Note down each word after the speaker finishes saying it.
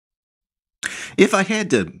If I had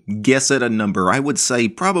to guess at a number, I would say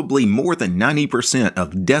probably more than 90%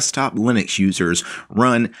 of desktop Linux users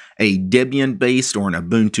run a Debian-based or an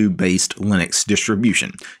Ubuntu-based Linux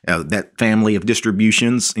distribution. That family of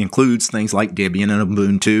distributions includes things like Debian and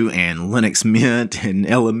Ubuntu and Linux Mint and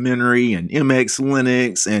Elementary and MX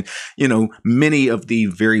Linux and, many of the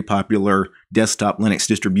very popular desktop Linux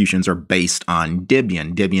distributions are based on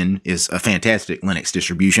Debian. Debian is a fantastic Linux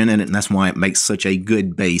distribution, and that's why it makes such a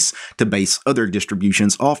good base to base other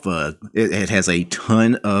distributions off of. It has a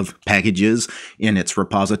ton of packages in its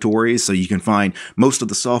repositories, so you can find most of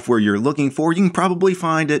the software you're looking for. You can probably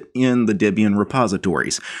find it in the Debian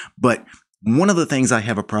repositories. But one of the things I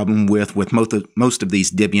have a problem with most of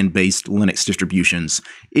these Debian-based Linux distributions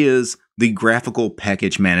is the graphical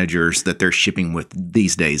package managers that they're shipping with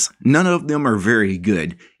these days. None of them are very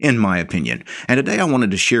good, in my opinion. And today I wanted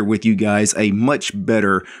to share with you guys a much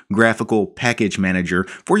better graphical package manager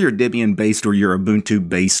for your Debian-based or your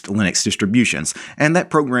Ubuntu-based Linux distributions. And that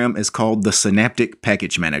program is called the Synaptic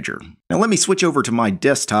Package Manager. Now let me switch over to my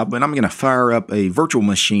desktop, and I'm going to fire up a virtual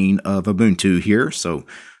machine of Ubuntu here. So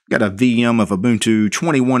got a VM of Ubuntu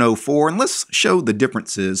 2104, and let's show the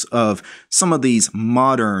differences of some of these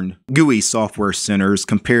modern GUI software centers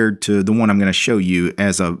compared to the one I'm going to show you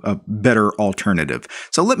as a better alternative.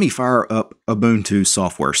 So let me fire up Ubuntu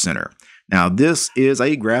Software Center. Now this is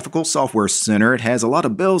a graphical software center. It has a lot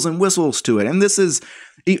of bells and whistles to it, and this is,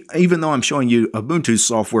 even though I'm showing you Ubuntu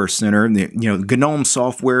Software Center, GNOME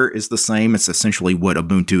software is the same. It's essentially what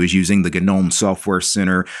Ubuntu is using, the GNOME Software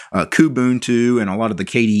Center. Kubuntu and a lot of the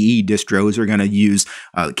KDE distros are going to use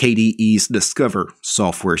KDE's Discover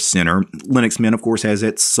Software Center. Linux Mint, of course, has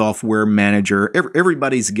its software manager.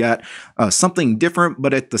 Everybody's got something different,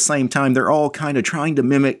 but at the same time, they're all kind of trying to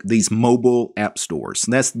mimic these mobile app stores.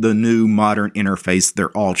 That's the new modern interface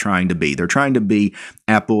they're all trying to be. They're trying to be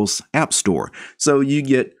Apple's App Store. So you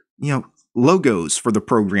get, logos for the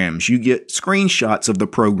programs, you get screenshots of the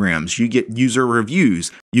programs, you get user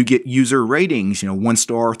reviews, you get user ratings, 1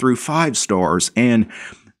 star through 5 stars, and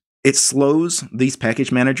it slows these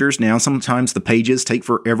package managers down. Sometimes the pages take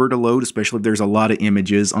forever to load, especially if there's a lot of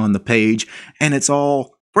images on the page, and it's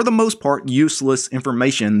all, for the most part, useless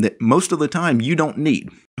information that most of the time you don't need.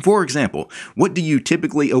 For example, what do you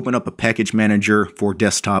typically open up a package manager for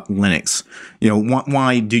desktop Linux?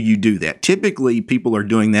 Why do you do that? Typically, people are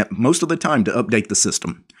doing that most of the time to update the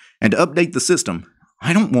system. And to update the system,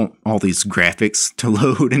 I don't want all these graphics to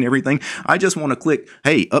load and everything. I just want to click,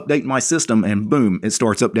 hey, update my system, and boom, it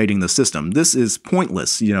starts updating the system. This is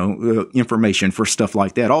pointless, information for stuff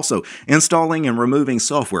like that. Also, installing and removing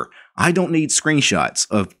software. I don't need screenshots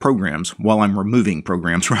of programs while I'm removing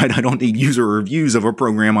programs, right? I don't need user reviews of a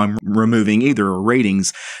program I'm removing either, or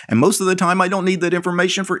ratings. And most of the time, I don't need that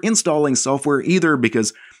information for installing software either,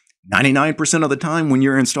 because 99% of the time when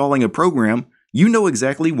you're installing a program, you know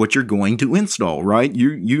exactly what you're going to install, right?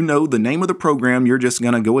 You know the name of the program. You're just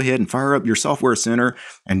going to go ahead and fire up your software center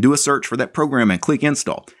and do a search for that program and click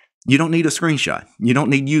install. You don't need a screenshot. You don't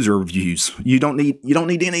need user reviews. You don't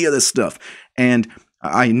need any of this stuff. And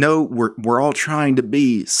I know we're all trying to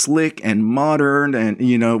be slick and modern,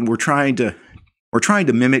 and we're trying to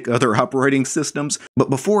mimic other operating systems. But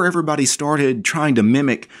before everybody started trying to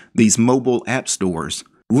mimic these mobile app stores,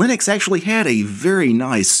 Linux actually had a very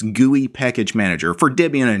nice GUI package manager for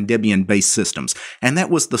Debian and Debian-based systems, and that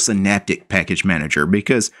was the Synaptic Package Manager,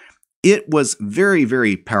 because it was very,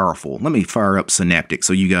 very powerful. Let me fire up Synaptic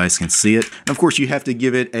so you guys can see it. And of course, you have to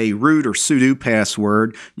give it a root or sudo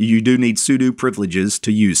password. You do need sudo privileges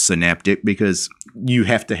to use Synaptic, because you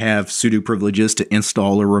have to have sudo privileges to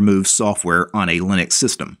install or remove software on a Linux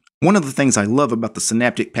system. One of the things I love about the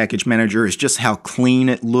Synaptic Package Manager is just how clean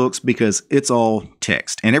it looks, because it's all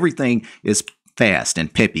text and everything is fast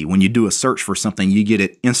and peppy. When you do a search for something, you get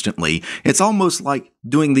it instantly. It's almost like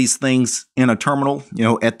doing these things in a terminal,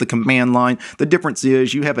 at the command line. The difference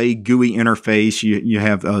is you have a GUI interface, you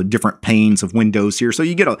have different panes of windows here, so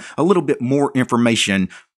you get a little bit more information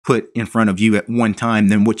put in front of you at one time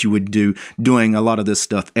than what you would do doing a lot of this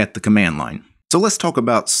stuff at the command line. So let's talk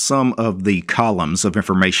about some of the columns of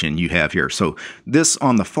information you have here. So this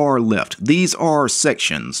on the far left, these are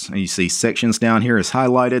sections. And you see sections down here is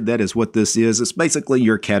highlighted. That is what this is. It's basically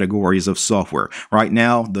your categories of software. Right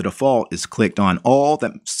now, the default is clicked on all,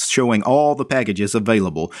 that's showing all the packages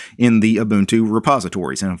available in the Ubuntu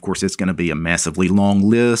repositories. And of course, it's going to be a massively long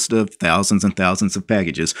list of thousands and thousands of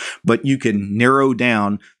packages. But you can narrow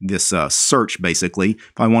down this search, basically.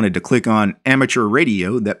 If I wanted to click on amateur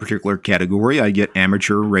radio, that particular category, I get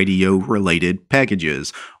amateur radio related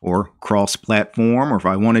packages or cross-platform, or if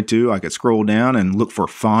I wanted to, I could scroll down and look for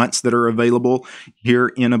fonts that are available here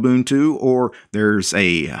in Ubuntu, or there's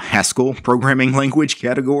a Haskell programming language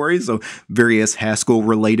category, so various Haskell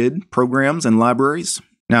related programs and libraries.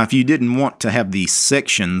 Now, if you didn't want to have the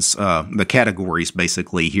sections, the categories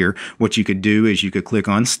basically here, what you could do is you could click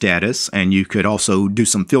on status, and you could also do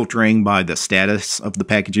some filtering by the status of the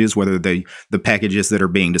packages, whether the packages that are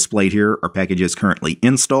being displayed here are packages currently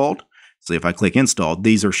installed. So if I click installed,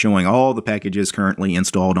 these are showing all the packages currently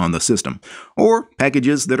installed on the system, or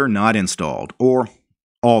packages that are not installed, or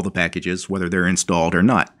all the packages, whether they're installed or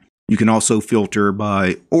not. You can also filter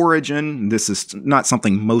by origin. This is not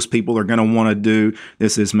something most people are going to want to do.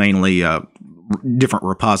 This is mainly different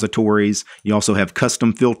repositories. You also have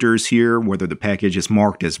custom filters here, whether the package is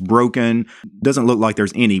marked as broken. Doesn't look like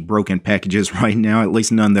there's any broken packages right now, at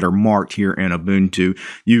least none that are marked here in Ubuntu.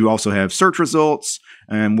 You also have search results,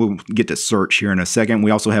 and we'll get to search here in a second.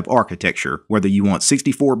 We also have architecture, whether you want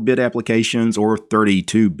 64-bit applications or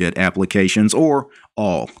 32-bit applications or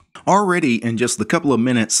all. Already in just the couple of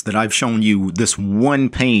minutes that I've shown you this one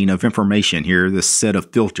pane of information here, this set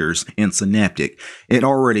of filters in Synaptic, it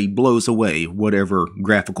already blows away whatever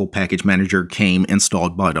graphical package manager came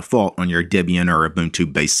installed by default on your Debian or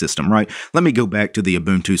Ubuntu-based system, right? Let me go back to the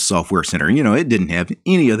Ubuntu Software Center. You know, it didn't have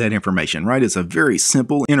any of that information, right? It's a very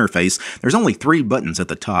simple interface. There's only 3 buttons at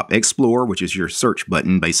the top. Explore, which is your search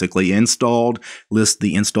button, basically. Installed, list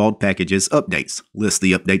the installed packages. Updates, list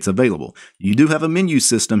the updates available. You do have a menu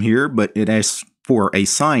system here, but it asks for a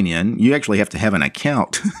sign-in. You actually have to have an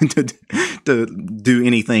account to do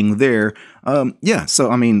anything there. Yeah, so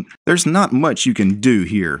I mean, there's not much you can do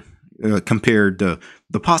here compared to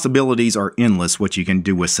the possibilities are endless what you can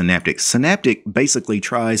do with Synaptic. Synaptic basically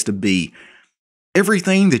tries to be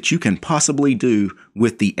everything that you can possibly do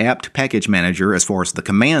with the apt package manager. As far as the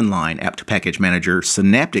command line apt package manager,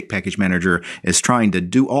 Synaptic Package Manager is trying to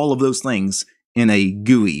do all of those things in a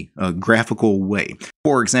GUI, a graphical way.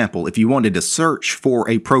 For example, if you wanted to search for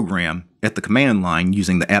a program at the command line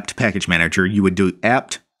using the apt package manager, you would do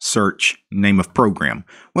apt search name of program.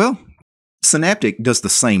 Well, Synaptic does the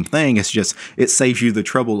same thing. It's just it saves you the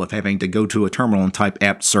trouble of having to go to a terminal and type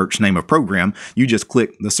apt search name of program. You just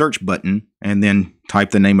click the search button and then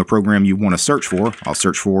type the name of program you want to search for. I'll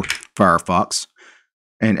search for Firefox.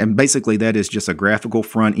 And basically that is just a graphical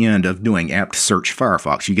front end of doing apt search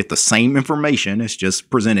Firefox. You get the same information, it's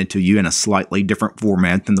just presented to you in a slightly different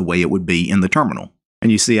format than the way it would be in the terminal.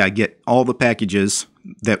 And you see I get all the packages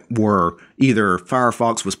that were either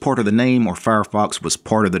Firefox was part of the name or Firefox was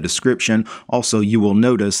part of the description. Also, you will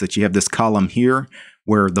notice that you have this column here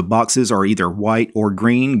where the boxes are either white or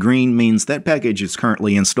green. Green means that package is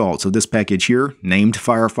currently installed. So this package here, named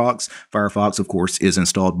Firefox. Firefox, of course, is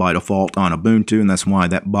installed by default on Ubuntu, and that's why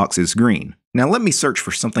that box is green. Now let me search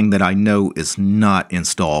for something that I know is not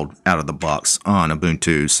installed out of the box on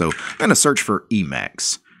Ubuntu. So I'm going to search for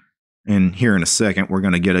Emacs. And here in a second, we're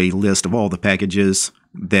going to get a list of all the packages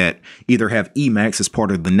that either have Emacs as part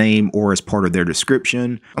of the name or as part of their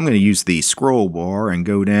description. I'm going to use the scroll bar and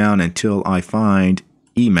go down until I find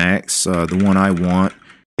Emacs, the one I want.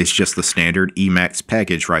 It's just the standard Emacs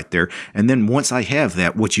package right there. And then once I have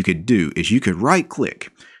that, what you could do is you could right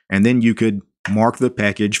click and then you could mark the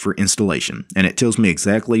package for installation. And it tells me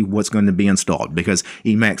exactly what's going to be installed because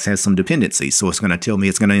Emacs has some dependencies. So it's going to tell me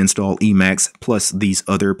it's going to install Emacs plus these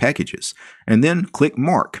other packages. And then click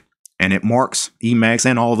mark. And it marks Emacs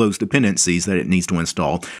and all those dependencies that it needs to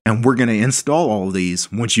install. And we're going to install all of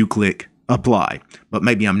these once you click apply. But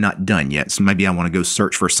maybe I'm not done yet, so maybe I want to go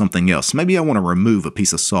search for something else. Maybe I want to remove a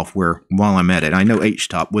piece of software while I'm at it. I know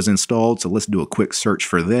HTOP was installed, so let's do a quick search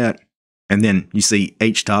for that. And then you see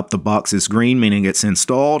HTOP, the box is green, meaning it's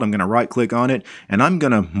installed. I'm going to right click on it and I'm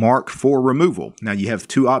going to mark for removal. Now you have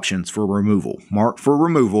 2 options for removal, mark for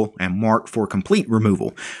removal and mark for complete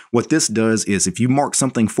removal. What this does is if you mark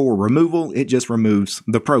something for removal, it just removes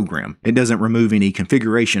the program. It doesn't remove any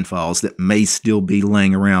configuration files that may still be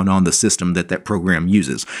laying around on the system that program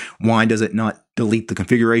uses. Why does it not delete the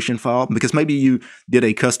configuration file? Because maybe you did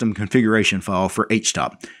a custom configuration file for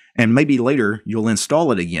HTOP. And maybe later you'll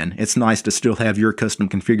install it again. It's nice to still have your custom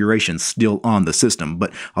configuration still on the system,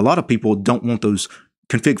 but a lot of people don't want those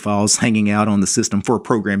config files hanging out on the system for a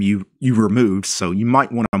program you removed, so you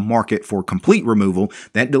might want to mark it for complete removal.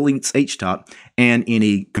 That deletes HTOP and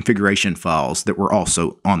any configuration files that were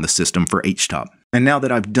also on the system for HTOP. And now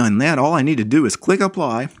that I've done that, all I need to do is click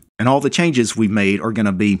apply, and all the changes we've made are going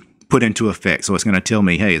to be put into effect. So it's going to tell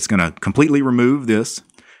me, hey, it's going to completely remove this.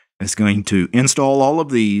 It's going to install all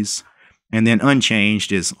of these, And then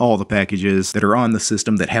unchanged is all the packages that are on the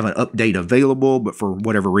system that have an update available, but for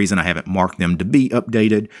whatever reason I haven't marked them to be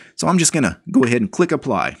updated. So I'm just going to go ahead and click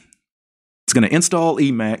apply. It's going to install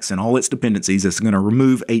Emacs and all its dependencies. It's going to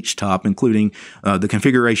remove htop, including the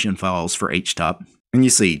configuration files for htop. And you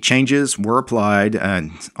see, changes were applied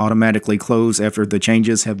and automatically close after the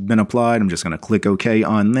changes have been applied. I'm just going to click OK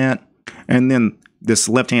on that. And then this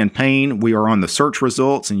left-hand pane, we are on the search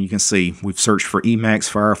results, and you can see we've searched for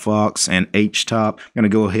Emacs, Firefox, and htop. I'm going to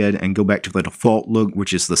go ahead and go back to the default look,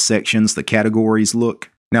 which is the sections, the categories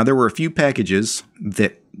look. Now, there were a few packages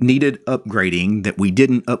that needed upgrading that we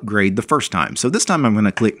didn't upgrade the first time. So this time I'm going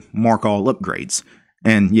to click Mark All Upgrades.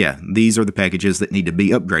 And yeah, these are the packages that need to be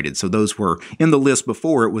upgraded. So those were in the list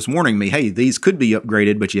before. It was warning me, hey, these could be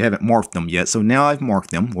upgraded, but you haven't marked them yet. So now I've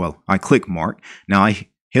marked them. Well, I click Mark. Now I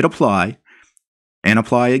hit Apply and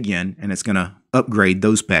Apply again, and it's going to upgrade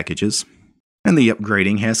those packages. And the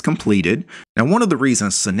upgrading has completed. Now, one of the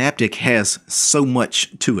reasons Synaptic has so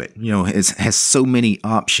much to it, has so many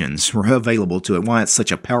options available to it, why it's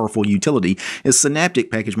such a powerful utility, is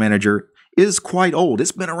Synaptic Package Manager is quite old.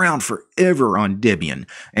 It's been around forever on Debian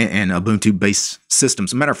and Ubuntu-based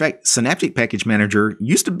systems. As a matter of fact, Synaptic Package Manager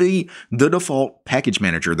used to be the default package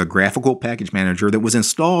manager, the graphical package manager that was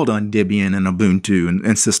installed on Debian and Ubuntu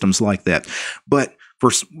and systems like that. But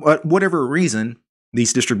for whatever reason,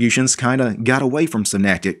 these distributions kind of got away from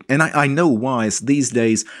Synaptic. And I know why. It's these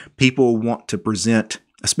days people want to present,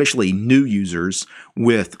 especially new users,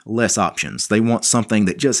 with less options. They want something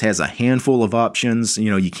that just has a handful of options.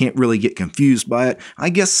 You can't really get confused by it. I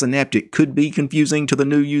guess Synaptic could be confusing to the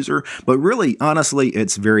new user, but really, honestly,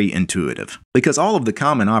 it's very intuitive. Because all of the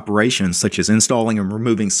common operations, such as installing and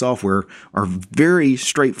removing software, are very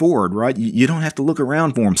straightforward, right? You don't have to look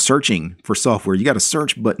around for them searching for software. You got a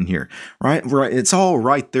search button here, right? It's all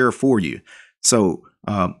right there for you. So,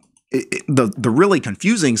 the really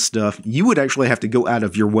confusing stuff, you would actually have to go out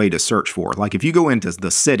of your way to search for. Like if you go into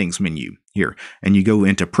the settings menu here and you go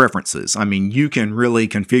into preferences, you can really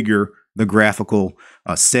configure the graphical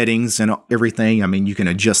settings and everything. You can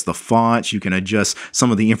adjust the fonts. You can adjust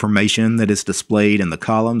some of the information that is displayed in the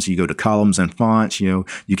columns. You go to columns and fonts. You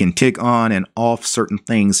can tick on and off certain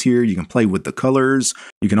things here. You can play with the colors.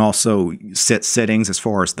 You can also set settings as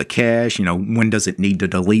far as the cache. When does it need to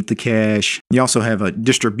delete the cache? You also have a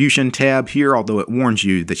distribution tab here, although it warns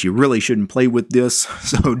you that you really shouldn't play with this.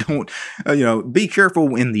 So don't, be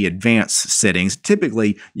careful in the advanced settings.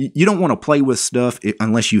 Typically, you don't want to play with stuff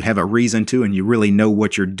unless you have a reason to and you really know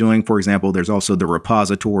what you're doing. For example, there's also the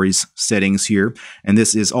repositories settings here, and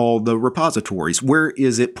this is all the repositories. Where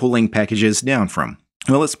is it pulling packages down from?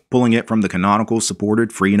 Well, it's pulling it from the canonical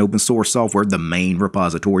supported free and open source software, the main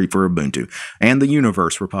repository for Ubuntu, and the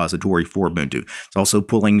universe repository for Ubuntu. It's also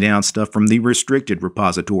pulling down stuff from the restricted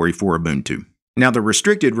repository for Ubuntu. Now, the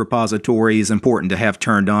restricted repository is important to have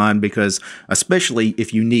turned on because especially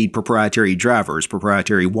if you need proprietary drivers,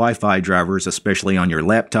 proprietary Wi-Fi drivers, especially on your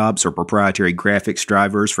laptops, or proprietary graphics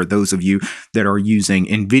drivers for those of you that are using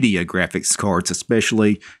NVIDIA graphics cards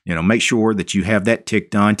especially, make sure that you have that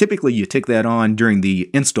ticked on. Typically, you tick that on during the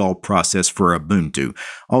install process for Ubuntu.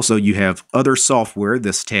 Also, you have other software,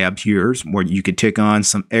 this tab here, where you could tick on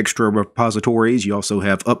some extra repositories. You also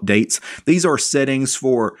have updates. These are settings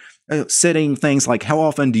for setting things like how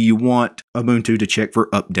often do you want Ubuntu to check for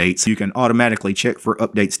updates. You can automatically check for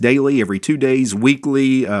updates daily, every 2 days,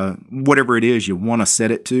 weekly, whatever it is you want to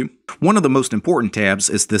set it to. One of the most important tabs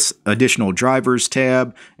is this additional drivers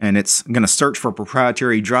tab, and it's going to search for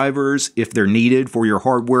proprietary drivers if they're needed for your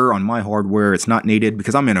hardware. On my hardware, it's not needed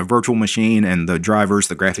because I'm in a virtual machine, and the drivers,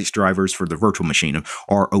 the graphics drivers for the virtual machine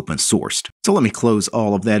are open sourced. So let me close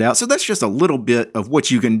all of that out. So that's just a little bit of what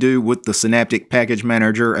you can do with the Synaptic Package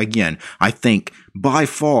Manager. Again, I think by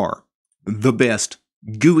far the best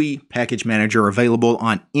GUI package manager available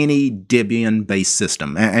on any Debian-based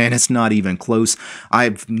system, and it's not even close.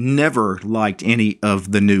 I've never liked any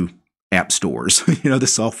of the new app stores, the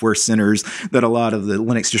software centers that a lot of the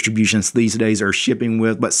Linux distributions these days are shipping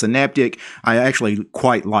with. But Synaptic, I actually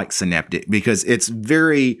quite like Synaptic because it's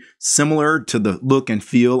very similar to the look and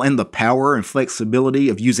feel and the power and flexibility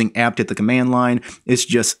of using apt at the command line. It's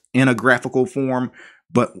just in a graphical form,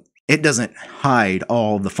 but it doesn't hide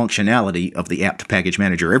all the functionality of the apt package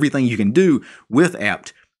manager. Everything you can do with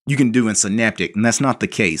apt, you can do in Synaptic, and that's not the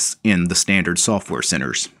case in the standard software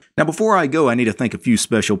centers. Now, before I go, I need to thank a few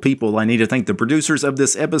special people. I need to thank the producers of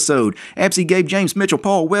this episode: Absy, Gabe, James, Mitchell,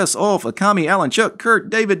 Paul, Wes, Ulf, Akami, Alan, Chuck, Kurt,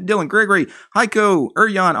 David, Dylan, Gregory, Heiko,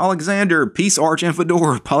 Urjan, Alexander, Peace, Arch, and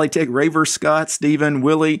Fedora, Polytech, Raver, Scott, Stephen,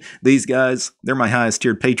 Willie. These guys, they're my highest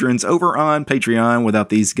tiered patrons over on Patreon. Without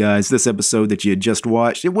these guys, this episode that you had just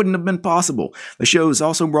watched, it wouldn't have been possible. The show is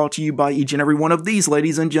also brought to you by each and every one of these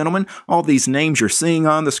ladies and gentlemen. All these names you're seeing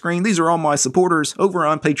on the screen, these are all my supporters over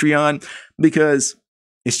on Patreon, because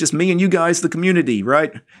it's just me and you guys, the community,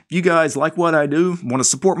 right? If you guys like what I do, want to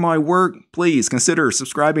support my work, please consider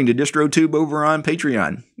subscribing to distro.tube over on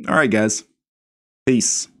Patreon. All right, guys.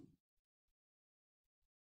 Peace.